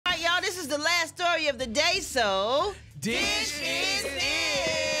the last story of the day, so... Dish is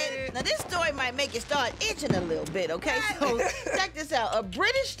it. Now, this story might make you start itching a little bit, okay? So, check this out. A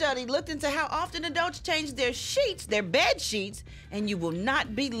British study looked into how often adults change their sheets, their bed sheets, and you will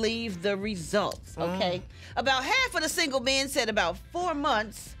not believe the results, okay? About half of the single men said about 4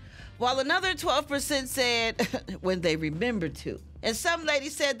 months, while another 12% said when they remember to. And some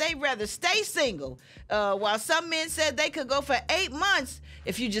ladies said they'd rather stay single, while some men said they could go for 8 months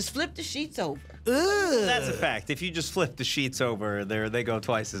if you just flip the sheets over. Ugh. That's a fact. If you just flip the sheets over, they go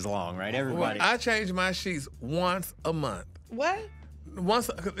twice as long, right? Everybody. Well, I change my sheets once a month. What? Once,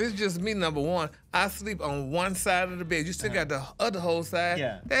 it's just me, number one. I sleep on one side of the bed. You still got the other whole side.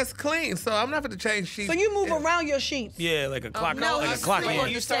 Yeah. That's clean. So I'm not going to change sheets. So you move around your sheets? Yeah, like a clock. No, like a clock. sleep on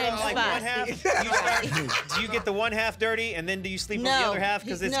You the start same on like spot. one half. Do you get the one half dirty, and then do you sleep on the other half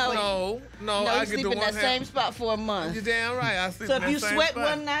because it's clean? No, No, I you get sleep the in one that half. same spot for a month. You're damn right. I sleep So in if that you same sweat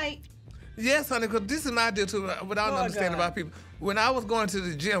spot. one night... Yes, honey, because this is my deal too. What I don't understand about people. When I was going to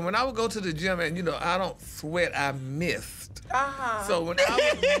the gym, when I would go to the gym and, I don't sweat, I mist. So when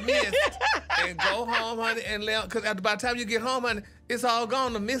I would mist and go home, honey, and lay because by the time you get home, honey, it's all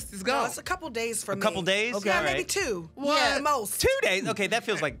gone. The mist is gone. No, it's a couple days for me. A couple days? Okay. All Yeah, maybe right. 2. What? Yeah, at most. 2 days? Okay, that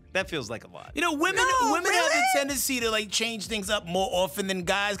feels like a lot. You know, women No, have really? a tendency to like change things up more often than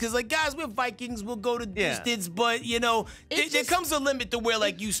guys, because like guys, we're Vikings, we'll go to distance, but there comes a limit to where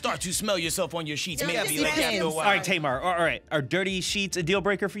like you start to smell yourself on your sheets. It Maybe just like after a depends. while. All right, Tamar. All right, are dirty sheets a deal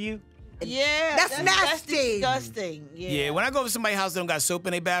breaker for you? Yeah, That's nasty. disgusting. Yeah, when I go to somebody's house that don't got soap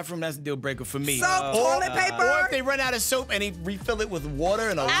in their bathroom, that's a deal breaker for me. Soap, toilet paper. Or if they run out of soap and they refill it with water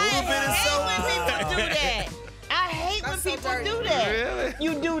and a little bit of soap. I hate when people do that. I hate when That's so people dirty. do that. Really?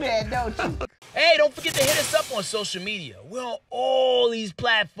 You do that, don't you? Hey, don't forget to hit us up on social media. We're on all these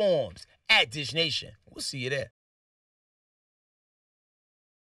platforms at Dish Nation. We'll see you there.